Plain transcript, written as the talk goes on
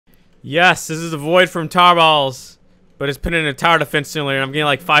Yes, this is the Void from Tower Balls, but it's put in a tower defense simulator. And I'm getting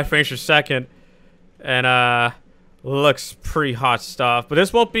like 5 frames per second, and looks pretty hot stuff. But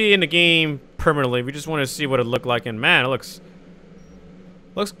this won't be in the game permanently. We just want to see what it looked like, and man, it looks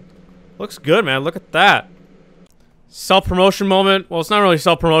good, man. Look at that. Self-promotion moment. Well, it's not really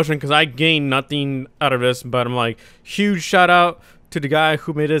self-promotion because I gained nothing out of this, but I'm like, huge shout out to the guy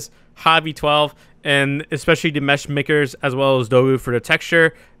who made this Hobby 12, and especially the mesh makers as well as Dogu for the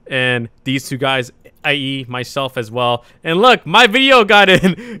texture, and these two guys, i.e. myself as well. And look, my video got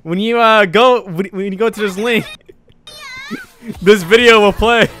in. When you go to this link, this video will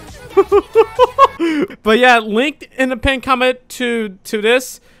play. But yeah, linked in the pinned comment to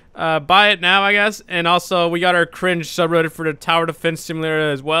this. Buy it now, I guess. And also, we got our cringe subreddit for the tower defense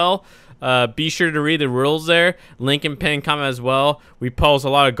simulator as well. Be sure to read the rules there. Link in pinned comment as well. We post a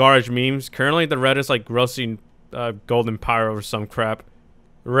lot of garbage memes. Currently, the Reddit's like grossing golden pyro or some crap.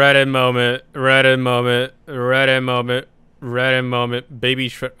 Reddit moment, Reddit moment, Reddit moment, Reddit moment.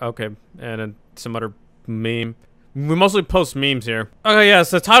 Baby okay, and then some other meme. We mostly post memes here. Okay, yeah,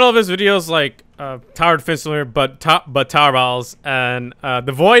 so the title of this video is like Tower Defense Simulator, but Tower Balls, and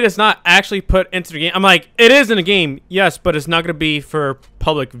the Void is not actually put into the game. I'm like, it is in the game, yes, but it's not gonna be for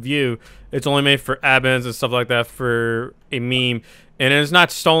public view. It's only made for admins and stuff like that for a meme, and it's not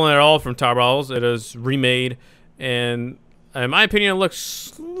stolen at all from Tower Balls. It is remade, and in my opinion, it looks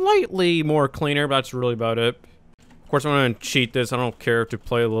slightly more cleaner, but that's really about it. Of course, I'm gonna cheat this. I don't care to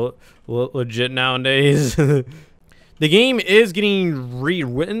play legit nowadays. The game is getting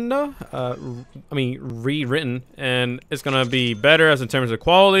rewritten though. Rewritten, and it's gonna be better as in terms of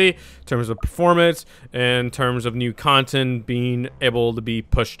quality, in terms of performance, and in terms of new content being able to be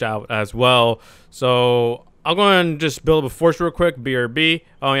pushed out as well. So I'll go ahead and just build up a force real quick. BRB.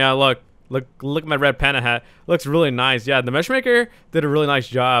 Oh yeah, look at my red panda hat. Looks really nice. Yeah, the Meshmaker did a really nice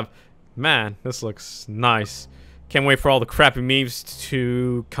job. Man, this looks nice. Can't wait for all the crappy memes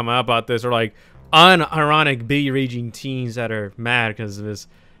to come out about this, or like unironic big raging teens that are mad because of his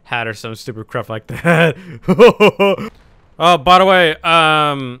hat or some stupid crap like that. Oh, by the way,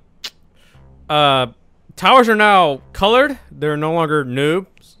 towers are now colored. They're no longer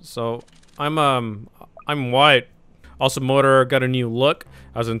noobs. So I'm white. Also, motor got a new look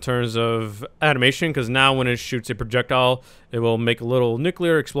as in terms of animation, because now when it shoots a projectile, it will make a little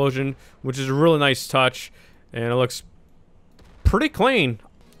nuclear explosion, which is a really nice touch, and it looks pretty clean.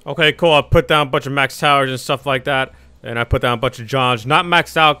 Okay, cool. I put down a bunch of max towers and stuff like that, and I put down a bunch of Johns. Not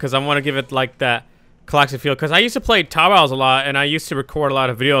maxed out because I want to give it like that classic feel, because I used to play Tower Balls a lot, and I used to record a lot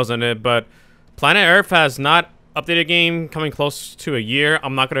of videos on it, but Planet Earth has not updated game coming close to a year.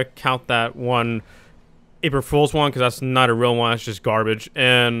 I'm not going to count that one April Fool's one because that's not a real one. It's just garbage.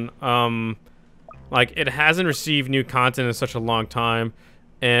 And like, it hasn't received new content in such a long time,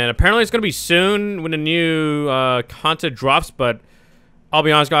 and apparently it's going to be soon when the new content drops, but I'll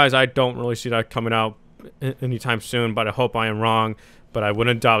be honest, guys, I don't really see that coming out anytime soon, but I hope I am wrong, but I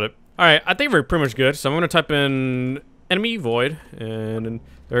wouldn't doubt it. All right, I think we're pretty much good, so I'm going to type in enemy Void, and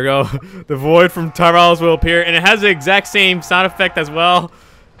there we go. The Void from Tower Balls will appear, and it has the exact same sound effect as well,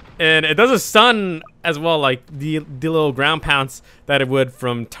 and it does a stun as well, like the little ground pounce that it would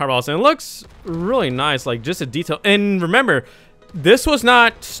from Tower Balls, and it looks really nice, like just a detail. And remember, this was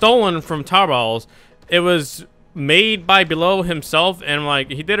not stolen from Tower Balls. It was made by Below himself, and like,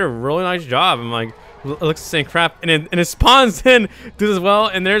 he did a really nice job. I'm like, it looks the same crap, and it spawns in this as well.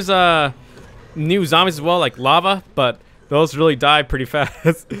 And there's new zombies as well, like lava, but those really die pretty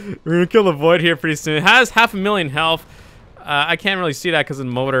fast. We're gonna kill the Void here pretty soon. It has 500,000 health. I can't really see that because the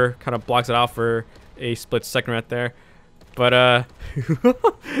motor kind of blocks it out for a split second right there, but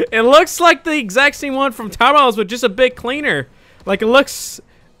it looks like the exact same one from Tower Balls, but just a bit cleaner. Like, it looks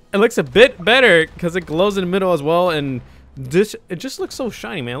a bit better because it glows in the middle as well, and it just looks so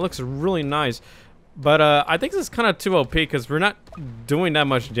shiny, man. It looks really nice. But I think this is kind of too OP because we're not doing that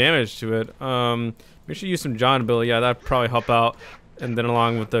much damage to it. We should use some John ability. Yeah, that'd probably help out. And then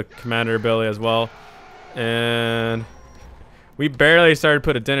along with the commander ability as well. And we barely started to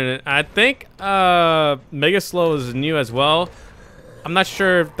put a dent in it. I think Mega Slow is new as well. I'm not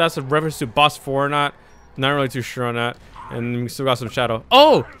sure if that's a reference to Boss 4 or not. Not really too sure on that. And we still got some shadow.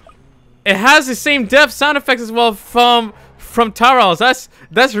 Oh! It has the same depth sound effects as well from Tower Balls.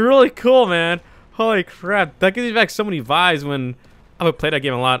 That's really cool, man. Holy crap. That gives me back so many vibes when I would play that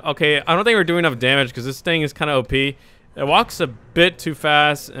game a lot. Okay, I don't think we're doing enough damage because this thing is kind of OP. It walks a bit too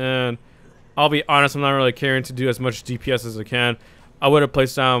fast, and I'll be honest, I'm not really caring to do as much DPS as I can. I would have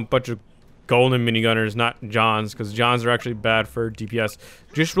placed down a bunch of golden minigunners, not Johns, because Johns are actually bad for DPS.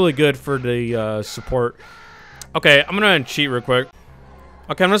 Just really good for the support. Okay, I'm gonna cheat real quick.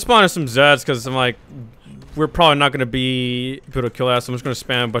 Okay, I'm gonna spawn in some Zeds because I'm like, we're probably not gonna be able to kill that, so I'm just gonna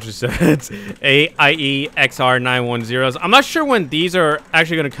spam a bunch of Zeds. AIE XR910s. I'm not sure when these are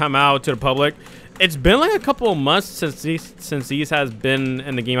actually gonna come out to the public. It's been like a couple of months since these has been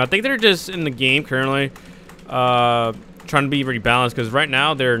in the game. I think they're just in the game currently, trying to be rebalanced because right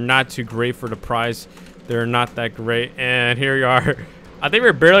now they're not too great for the price. They're not that great, and here we are. I think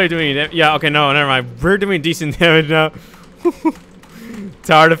we're barely doing it. Yeah, okay, no, never mind. We're doing decent damage now.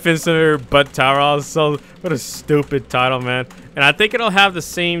 Tower defensive, but tower. So what a stupid title, man. And I think it'll have the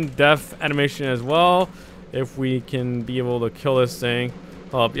same death animation as well if we can be able to kill this thing.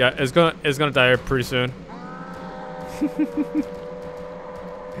 Oh yeah, it's gonna die pretty soon.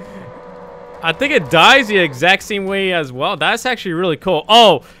 I think it dies the exact same way as well. That's actually really cool.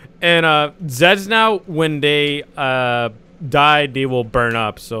 Oh, and Zeds now when they die, they will burn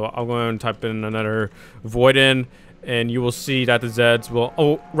up. So I'll go and type in another void in. And you will see that the Zeds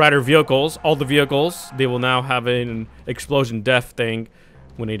will, vehicles, all the vehicles, they will now have an explosion death thing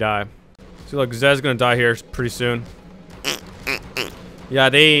when they die. So look, Zed's gonna die here pretty soon. Yeah,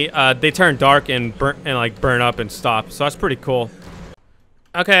 they turn dark and burn up and stop. So that's pretty cool.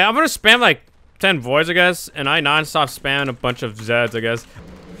 Okay, I'm gonna spam like 10 voids, I guess, and I non-stop spam a bunch of Zeds, I guess.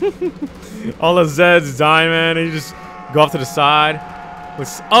 All the Zeds die, man. And you just go off to the side.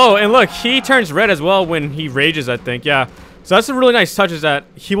 Oh, and look, he turns red as well when he rages, I think. Yeah. So that's a really nice touch is that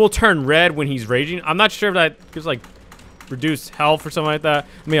he will turn red when he's raging. I'm not sure if that gives like reduced health or something like that.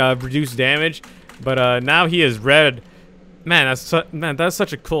 I mean, reduced damage. But now he is red. Man, that's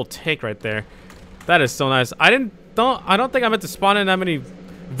such a cool take right there. That is so nice. I don't think I meant to spawn in that many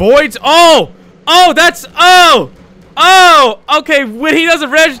voids. Oh! Oh, that's okay, when he does a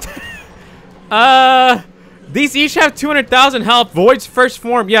reg these each have 200,000 health. Void's first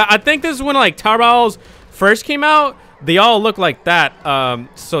form. Yeah, I think this is when like Tower Battles first came out. They all look like that.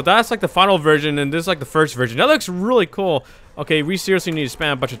 So that's like the final version, and this is like the first version. That looks really cool. Okay, we seriously need to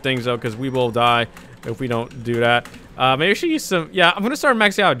spam a bunch of things though, because we will die if we don't do that. Maybe we should use some. Yeah, I'm gonna start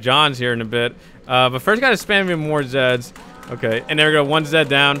maxing out Johns here in a bit. But first, gotta spam in more Zeds. Okay, and there we go. One Zed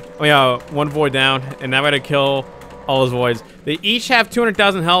down. Oh yeah, one void down, and now I gotta kill all those voids. They each have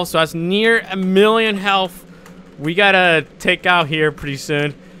 200,000 health, so that's near 1,000,000 health. We gotta take out here pretty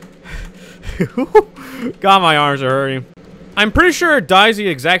soon. God, my arms are hurting. I'm pretty sure it dies the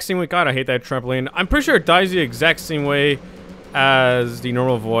exact same way. God, I hate that trampoline. I'm pretty sure it dies the exact same way as the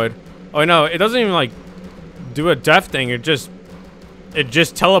normal void. Oh no, it doesn't even like do a death thing. It just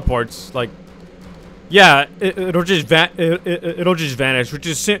teleports. Like, yeah, it'll just vanish, which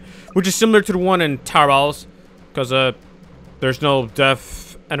is similar to the one in Tower Battles, because there's no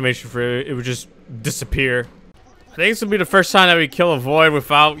death animation for it. It would just disappear. I think this will be the first time that we kill a void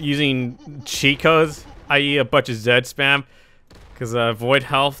without using cheat codes, i.e. a bunch of Zed spam. Because void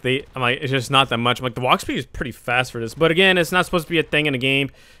health, I'm like, it's just not that much. I'm like, the walk speed is pretty fast for this. But again, it's not supposed to be a thing in the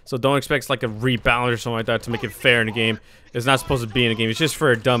game. So don't expect like a rebalance or something like that to make it fair in the game. It's not supposed to be in the game. It's just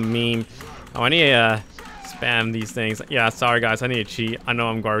for a dumb meme. Oh, I need to spam these things. Yeah, sorry guys, I need to cheat. I know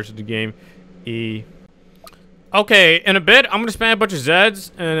I'm garbage at the game. Okay, in a bit, I'm going to spam a bunch of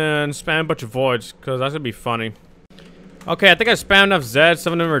Zeds and then spam a bunch of voids. Because that's going to be funny. Okay, I think I spammed enough Zeds.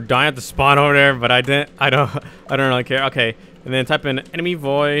 Some of them are dying at the spawn over there, but I don't really care. Okay, and then type in enemy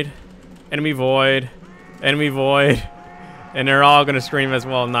void, enemy void, enemy void, and they're all gonna scream as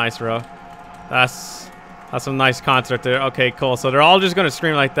well. Nice, bro. That's some nice concert there. Okay, cool. So they're all just gonna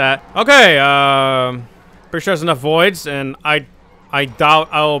scream like that. Okay, pretty sure there's enough voids, and I doubt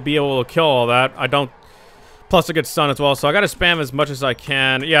I will be able to kill all that. I don't. Plus, it gets stunned as well, so I gotta spam as much as I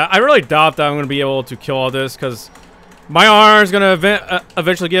can. Yeah, I really doubt that I'm gonna be able to kill all this because my arm is going to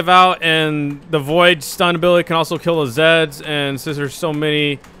eventually give out, and the Void stun ability can also kill the Zeds, and since there's so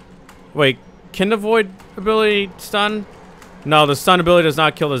many... Wait, can the Void ability stun? No, the stun ability does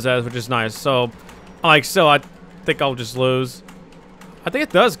not kill the Zeds, which is nice. So, like, still, I think I'll just lose. I think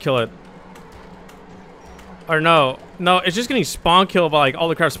it does kill it. Or no. No, it's just getting spawn killed by, like, all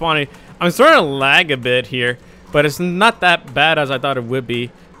the crap spawning. I'm starting to lag a bit here, but it's not that bad as I thought it would be.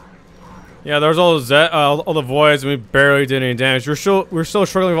 Yeah, there's all the voids, and we barely did any damage. We're still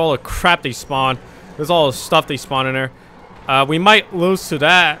struggling with all the crap they spawn. There's all the stuff they spawn in there. We might lose to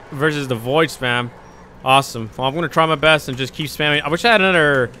that versus the void spam. Awesome. Well, I'm gonna try my best and just keep spamming. I wish I had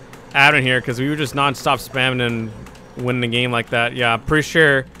another admin here because we were just non-stop spamming and winning the game like that. Yeah, I'm pretty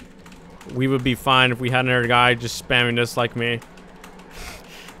sure we would be fine if we had another guy just spamming this like me.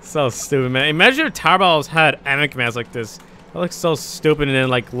 So stupid, man. Imagine if Tower Battles had admin commands like this. That looks so stupid and then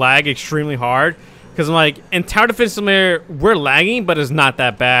like lag extremely hard. Because I'm like, in Tower Defense Simulator, we're lagging, but it's not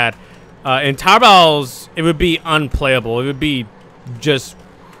that bad. In Tower Battles, it would be unplayable. It would be just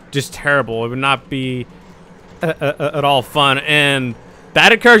terrible. It would not be at all fun. And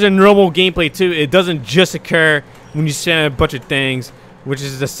that occurs in normal gameplay too. It doesn't just occur when you spam a bunch of things, which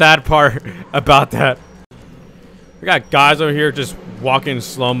is the sad part about that. We got guys over here just walking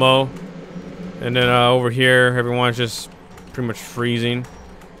slow-mo. And then over here, everyone's just pretty much freezing.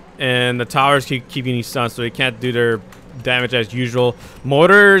 And the towers keep getting stunned, so they can't do their damage as usual.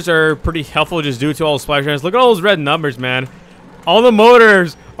 Motors are pretty helpful just due to all the splash damage. Look at all those red numbers, man. All the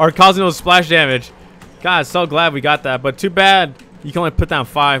motors are causing those splash damage. God, so glad we got that. But too bad you can only put down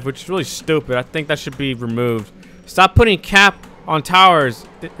 5, which is really stupid. I think that should be removed. Stop putting cap on towers.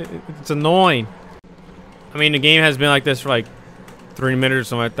 It's annoying. I mean, the game has been like this for like 3 minutes or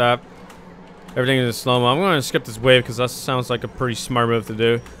something like that. Everything is in slow-mo. I'm going to skip this wave because that sounds like a pretty smart move to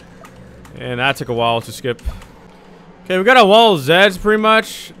do. And that took a while to skip. Okay, we got a wall of Zeds pretty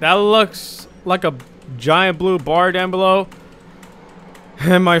much. That looks like a giant blue bar down below.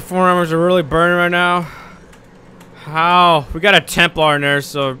 And my forearms are really burning right now. How? We got a Templar in there,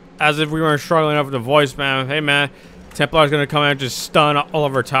 so as if we weren't struggling up with the voice, man. Hey, man. Templar's going to come in and just stun all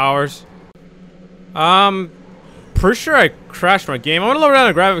of our towers. Pretty sure I crashed my game. I'm going to lower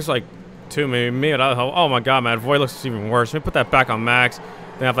down the graphics like 2, maybe. Oh, my God, man. Void looks even worse. Let me put that back on max.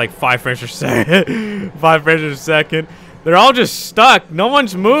 They have like 5 frames per second. 5 frames per second. They're all just stuck. No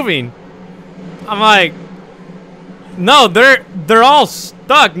one's moving. I'm like... No, they're all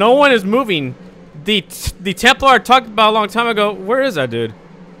stuck. No one is moving. The Templar I talked about a long time ago. Where is that dude?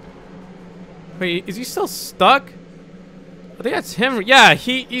 Wait, is he still stuck? I think that's him. Yeah,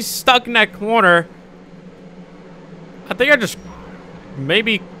 he's stuck in that corner. I think I just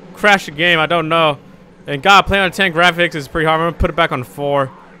maybe crashed the game. I don't know. And God, playing on 10 graphics is pretty hard. I'm gonna put it back on 4.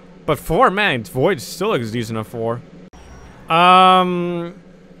 But 4, man, Void still looks decent on 4. I'm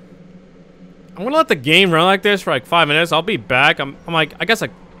gonna let the game run like this for like 5 minutes. I'll be back. I'm like, I guess I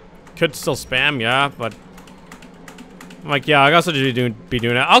could still spam, yeah, but I'm like, yeah, I guess I'll just be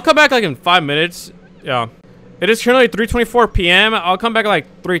doing that. I'll come back like in 5 minutes. Yeah, it is currently 3:24 p.m. I'll come back at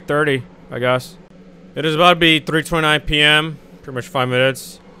like 3:30, I guess. It is about to be 3:29 p.m. Pretty much 5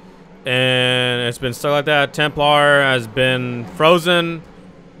 minutes, and it's been stuck like that. Templar has been frozen.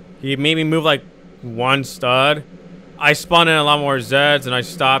 He made me move like 1 stud. I spawned in a lot more Zeds, and I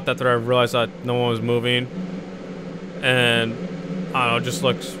stopped after I realized that no one was moving. And, I don't know, it just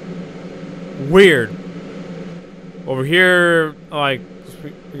looks weird. Over here, like, we're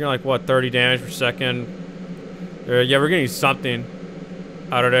getting like, what, 30 damage per second. Yeah, we're getting something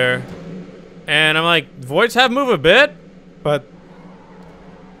out of there. And I'm like, Voids have moved a bit, but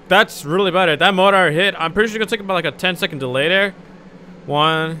that's really about it. That motor hit, I'm pretty sure it's gonna take about like a 10-second delay there.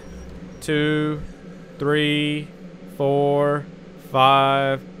 1, 2, 3, 4,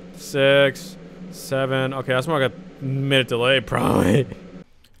 5, 6, 7. Okay, that's more like a minute delay, probably.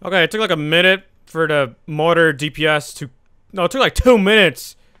 Okay, it took like a minute for the motor DPS to... No, it took like 2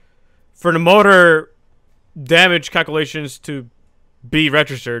 minutes for the motor damage calculations to be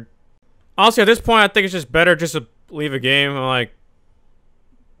registered. Honestly, at this point, I think it's just better just to leave a game. I'm like...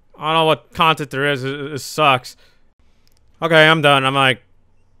 I don't know what content there is. It sucks. Okay, I'm done. I'm like...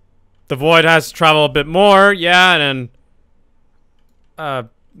 The Void has to travel a bit more, yeah, and then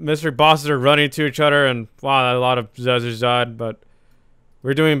mystery bosses are running to each other, and wow, a lot of Zezers died, but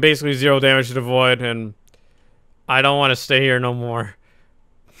we're doing basically 0 damage to the Void, and I don't want to stay here no more.